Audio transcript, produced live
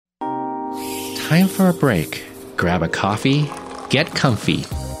time for a break. Grab a coffee, get comfy,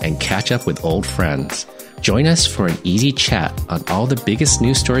 and catch up with old friends. Join us for an easy chat on all the biggest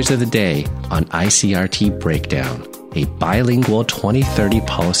news stories of the day on ICRT Break Down, a bilingual 2030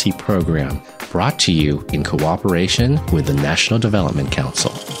 policy program brought to you in cooperation with the National Development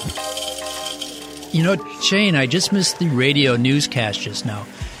Council. You know, Shane, I just missed the radio newscast just now.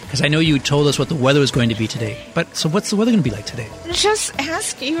 Because I know you told us what the weather was going to be today. But so what's the weather going to be like today? Just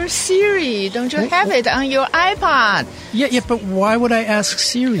ask your Siri. Don't you have it on your iPod? Yeah, but why would I ask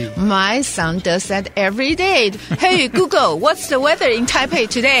Siri? My son does that every day. Hey, Google, what's the weather in Taipei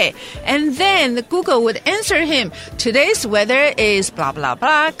today? And then Google would answer him, today's weather is blah, blah,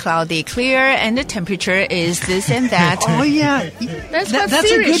 blah, cloudy, clear, and the temperature is this and that. Oh, yeah. That's what That's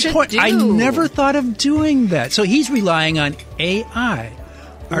Siri a good should point. do. I never thought of doing that. So he's relying on AI.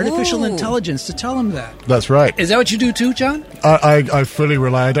 Artificial intelligence to tell him that. That's right. Is that what you do too, John? I fully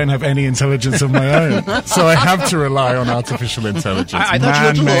rely. I don't have any intelligence of my own. So I have to rely on artificial intelligence. I thought you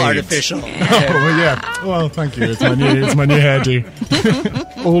looked a little artificial. Oh, yeah. Well, thank you. It's my new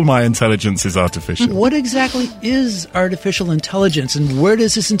hairdo. All my intelligence is artificial. What exactly is artificial intelligence, and where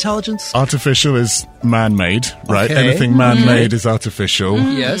does this intelligence? Artificial is man-made, right? Okay. Anything man-made is artificial.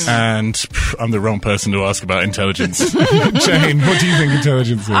 Yes. And I'm the wrong person to ask about intelligence. Jane, what do you think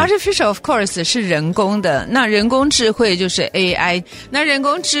intelligence is? Artificial, of course, 是人工的。那人工智慧就是 AI。那人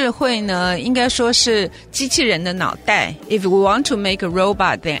工智慧呢，应该说是机器人的脑袋。If we want to make a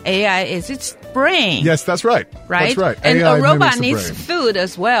robot, then AI is its brain. Yes, that's right. Right? That's right. And AI a robot mimics needs the brain. food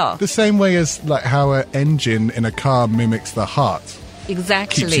as well. The same way as like how an engine in a car mimics the heart.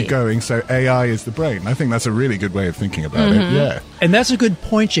 Exactly. Keeps you going, so AI is the brain. I think that's a really good way of thinking about it, yeah. And that's a good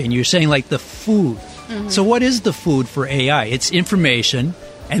point, Jane. You're saying like the food. So what is the food for AI? It's information.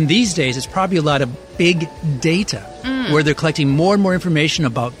 And these days, it's probably a lot of big data where they're collecting more and more information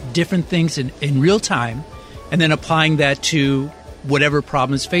about different things in real time and then applying that to whatever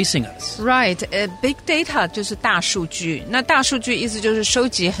problem is facing us. Right. Big data 就是大数据。那大数据意思就是收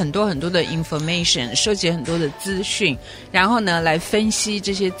集很多很多的 information， 收集很多的资讯，然后呢来分析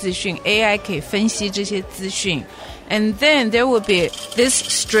这些资讯。AI 可以分析这些资讯。And then there will be this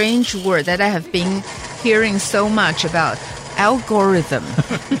strange word that I have been hearing so much about. Algorithm.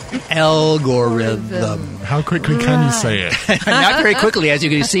 Algorithm. How quickly can you say it? Not very quickly, as you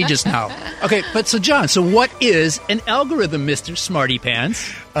can see just now. Okay, but so John, so what is an algorithm, Mr. Smarty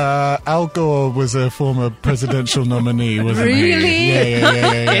Pants? Al Gore was a former presidential nominee, wasn't he? Really?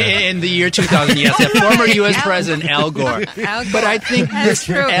 Yeah. In the year 2000, yes, the former U.S. President Al Gore. But I think this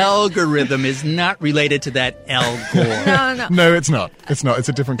algorithm is not related to that Al Gore. No. No, it's not. It's not. It's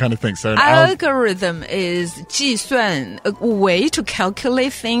a different kind of thing. So an algorithm is 计算 a way to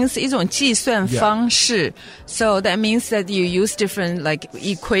calculate things, 一种计算方式. So that means that you use different like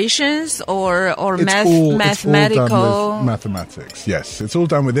equations or mathematical. It's all done with mathematics. Yes, it's all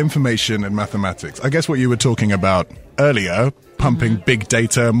done with information and mathematics. I guess what you were talking about earlier, pumping big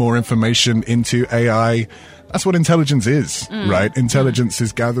data, more information into AI. That's what intelligence is, right? Intelligence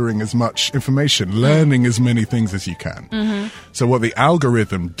is gathering as much information, learning as many things as you can. So what the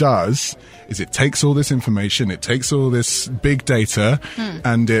algorithm does is it takes all this information, it takes all this big data,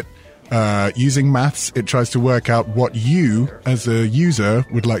 and it, using maths, it tries to work out what you, as a user,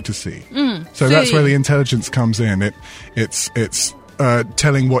 would like to see. So that's where the intelligence comes in. It's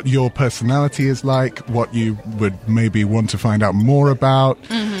telling what your personality is like, what you would maybe want to find out more about,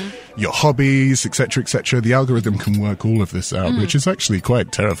 your hobbies, etc., etc. The algorithm can work all of this out, which is actually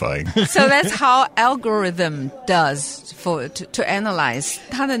quite terrifying. So that's how algorithm does to analyze.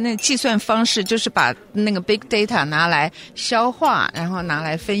 它的那个计算方式就是把那个 big data 拿来消化，然后拿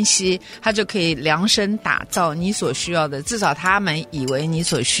来分析，它就可以量身打造你所需要的，至少他们以为你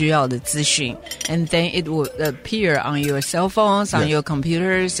所需要的资讯。And then it will appear on your cell phones, on your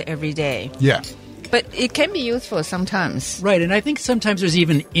computers every day. Yeah. But it can be useful sometimes. Right, and I think sometimes there's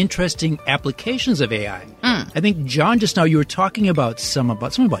even interesting applications of AI. I think, John, just now you were talking about something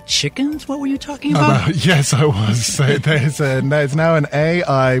about chickens. What were you talking about? Yes, I was. So there's now an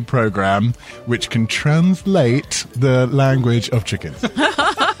AI program which can translate the language of chickens.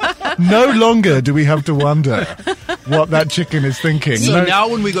 No longer do we have to wonder what that chicken is thinking. So now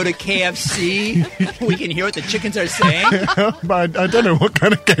when we go to KFC, we can hear what the chickens are saying? But I don't know what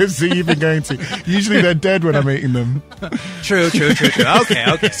kind of KFC you've been going to. Usually they're dead when I'm eating them. True.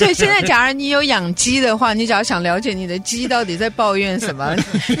 Okay. 所以现在假如你有养鸡的话，你只要想了解你的鸡到底在抱怨什么，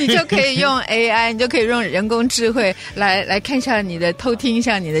你就可以用 AI， 你就可以用人工智慧来看一下偷听一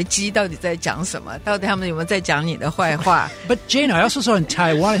下你的鸡到底在讲什么，到底他们有没有在讲你的坏话。But Jane, I also saw in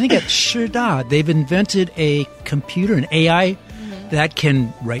Taiwan, I think at Shida, they've invented a computer, an AI that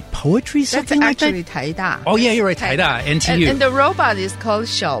can write poetry, That's something like actually that? 台大. Oh, yeah, you're right, 台大, NTU. And the robot is called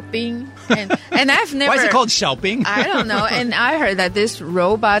小兵. And I've never... Why is it called 小兵? I don't know. And I heard that this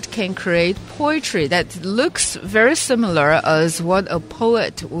robot can create poetry that looks very similar as what a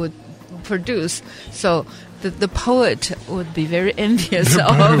poet would produce. So the poet would be very envious The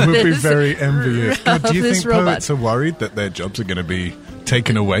of poet would this. be very envious. God, do you think robot. poets are worried that their jobs are going to be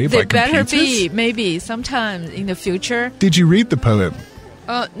taken away by They better computers? be, maybe sometime in the future. Did you read the poem?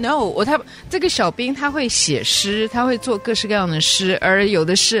 No, 这个小兵他会写诗，他会做各式各样的诗，而有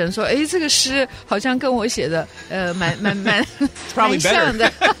的诗人说，哎，这个诗好像跟我写的蛮像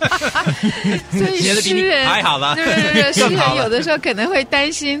的。所以诗人还好啦，对，诗人有的时候可能会担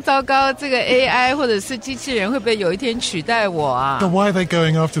心，糟糕，这个 AI 或者是机器人会不会有一天取代我啊 But why are they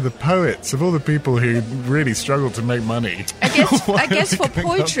going after the poets of all the people who really struggle to make money? I guess for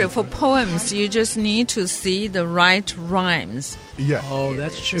poetry, for poems, you just need to see the right rhymes. Yeah. Oh,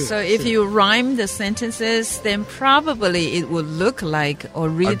 that's true. So if you rhyme the sentences, then probably it would look like or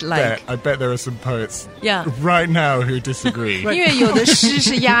read like. I bet there are some poets Yeah. right now who disagree. 因为有的诗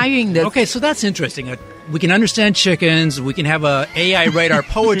是押韵的。 Okay, so that's interesting. We can understand chickens. We can have a AI write our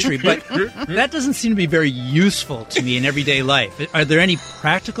poetry, but that doesn't seem to be very useful to me in everyday life. Are there any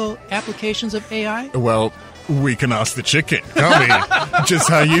practical applications of AI? Well, we can ask the chicken, can't we? Just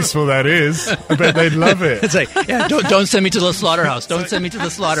how useful that is. I bet they'd love it. It's like, yeah, don't send me to the slaughterhouse. Don't send me to the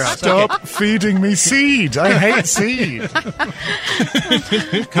slaughterhouse. Stop Okay. feeding me seed. I hate seed.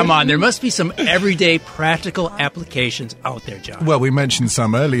 Come on, there must be some everyday practical applications out there, John. Well, we mentioned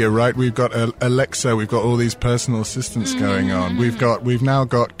some earlier, right? We've got Alexa. We've got all these personal assistants going on. We've now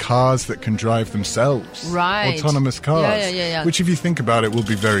got cars that can drive themselves. Right. Autonomous cars. Yeah. Which, if you think about it, will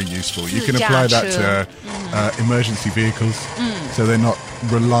be very useful. You can apply that to emergency vehicles, so they're not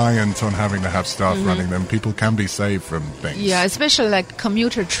reliant on having to have staff running them. People can be saved from things. Yeah, especially like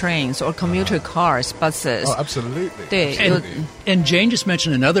commuter trains or commuter cars, buses. Oh, absolutely. 对， And Jane just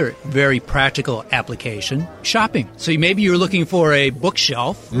mentioned another very practical application, shopping. So maybe you're looking for a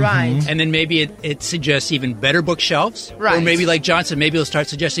bookshelf. Right. And then maybe it suggests even better bookshelves. Right. Or maybe like John said, maybe it'll start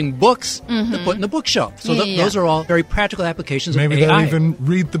suggesting books to put in the bookshelf. So those are all very practical applications Maybe of AI. they'll even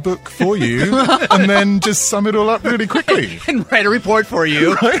read the book for you and then just sum it all up really quickly. And write a report for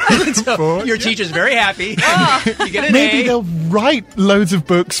you. So your teacher's very happy. You get an Maybe A. they'll write loads of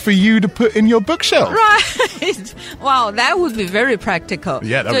books for you to put in your bookshelf. Right. Wow, that would be very practical.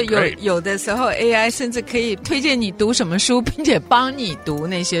 Yeah, that would be great. 有的时候 AI 甚至可以推荐你读什么书，并且帮你读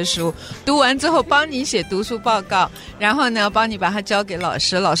那些书，读完之后帮你写读书报告，然后呢，帮你把它交给老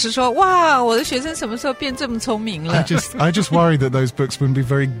师。老师说：“哇，我的学生什么时候变这么聪明了？” I just worry that those books wouldn't be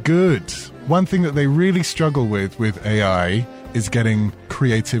very good. One thing that they really struggle with AI is getting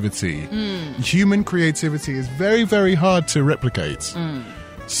creativity. Human creativity is very, very hard to replicate.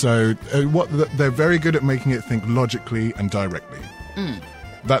 So they're very good at making it think logically and directly.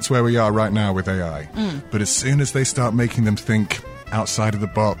 That's where we are right now with AI. But as soon as they start making them think outside of the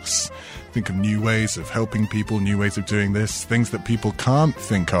box, think of new ways of helping people, new ways of doing this, things that people can't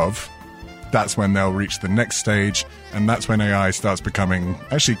think of, that's when they'll reach the next stage, and that's when AI starts becoming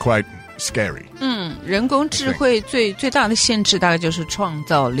actually quite scary. 人工智慧最大的限制大概就是创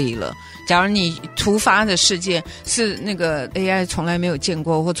造力了。假如你突发的事件是那个 AI 从来没有见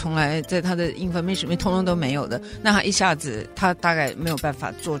过，或从来在它的 information 里面通通都没有的，那它一下子它大概没有办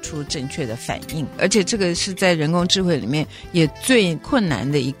法做出正确的反应。而且这个是在人工智慧里面也最困难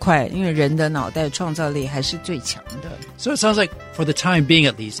的一块，因为人的脑袋创造力还是最强的。So it sounds like, for the time being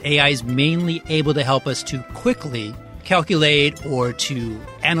at least, AI is mainly able to help us to quickly calculate or to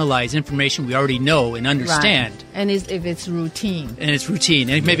analyze information we already know and understand. Right. And if it's routine. And it's routine.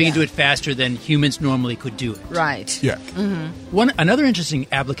 And maybe you can do it faster than humans normally could do it. Right. Yeah. Another interesting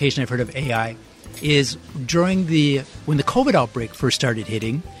application I've heard of AI is when the COVID outbreak first started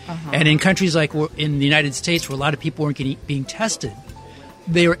hitting, and in countries like in the United States where a lot of people weren't being tested,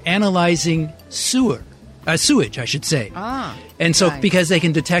 they were analyzing sewage, I should say. And so because they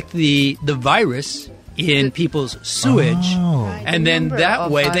can detect the virus in people's sewage, and then that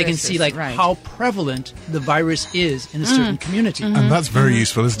way they can see how prevalent the virus is in a certain community. And that's very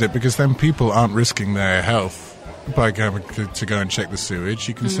useful, isn't it? Because then people aren't risking their health by going to go and check the sewage.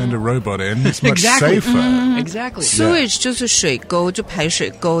 You can send a robot in. It's much safer. Exactly. Sewage 就是水沟，就排水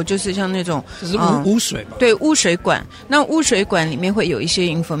沟，就是像那种就是污水嘛。对，污水管。那污水管里面会有一些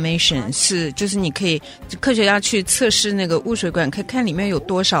information， 就是你可以科学家去测试那个污水管，看里面有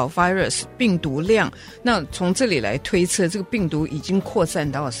多少 virus 病毒量。那从这里来推测，这个病毒已经扩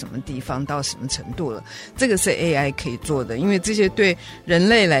散到什么地方，到什么程度了。这个是 AI 可以做的，因为这些对人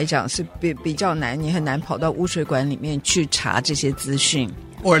类来讲是比较难，你很难跑到污水管文里面去查这些资讯。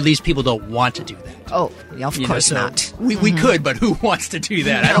Or at least people don't want to do that. Oh, of course not. We could, but who wants to do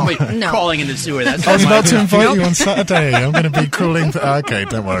that? I don't be crawling in the sewer. That's I was about to invite you on Saturday. I'm going to be crawling. Okay,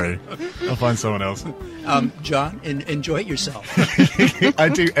 don't worry. I'll find someone else. John, enjoy yourself. I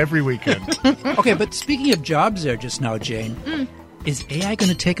do every weekend. Okay, but speaking of jobs there just now, Jane, is AI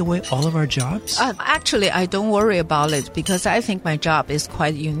going to take away all of our jobs? Actually, I don't worry about it because I think my job is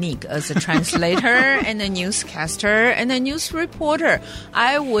quite unique as a translator and a newscaster and a news reporter.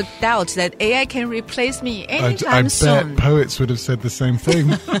 I would doubt that AI can replace me anytime soon. I bet poets would have said the same thing.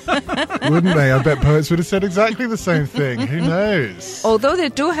 Wouldn't they? I bet poets would have said exactly the same thing. Who knows? Although they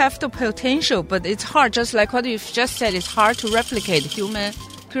do have the potential, but it's hard, just like what you've just said, it's hard to replicate human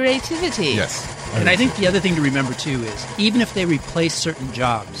creativity. Yes. And I think the other thing to remember, too, is even if they replace certain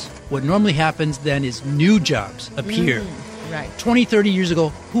jobs, what normally happens then is new jobs appear. Right. 20, 30 years ago,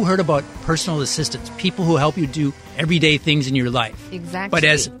 who heard about personal assistants, people who help you do everyday things in your life? Exactly. But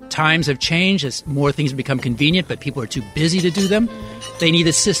as times have changed, as more things become convenient, but people are too busy to do them, they need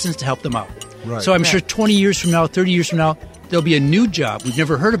assistants to help them out. Right. So I'm sure 20 years from now, 30 years from now, there'll be a new job we've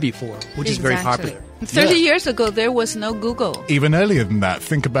never heard of before, which is very popular. 30 years ago, there was no Google. Even earlier than that,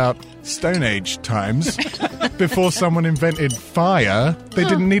 think about Stone Age times. Before someone invented fire, they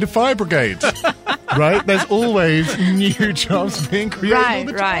didn't need a fire brigade. Right? There's always new jobs being created all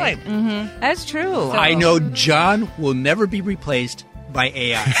the time. Mm-hmm. That's true. I know John will never be replaced by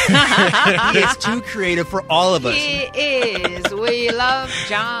AI. He is too creative for all of us. He is. We love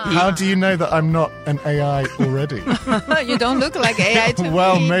John. How do you know that I'm not an AI already? You don't look like AI to me.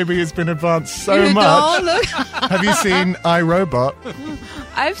 Well, maybe it's been advanced so you much. Don't look. Have you seen iRobot?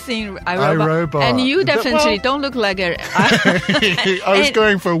 I've seen iRobot. And you definitely don't look like a... I was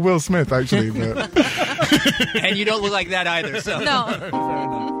going for Will Smith, actually. But. And you don't look like that either. So.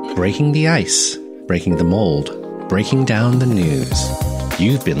 No. Breaking the ice, breaking the mold, breaking down the news.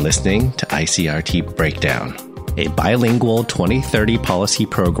 You've been listening to ICRT Break Down, a bilingual 2030 policy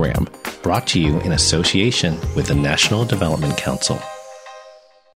program brought to you in association with the National Development Council.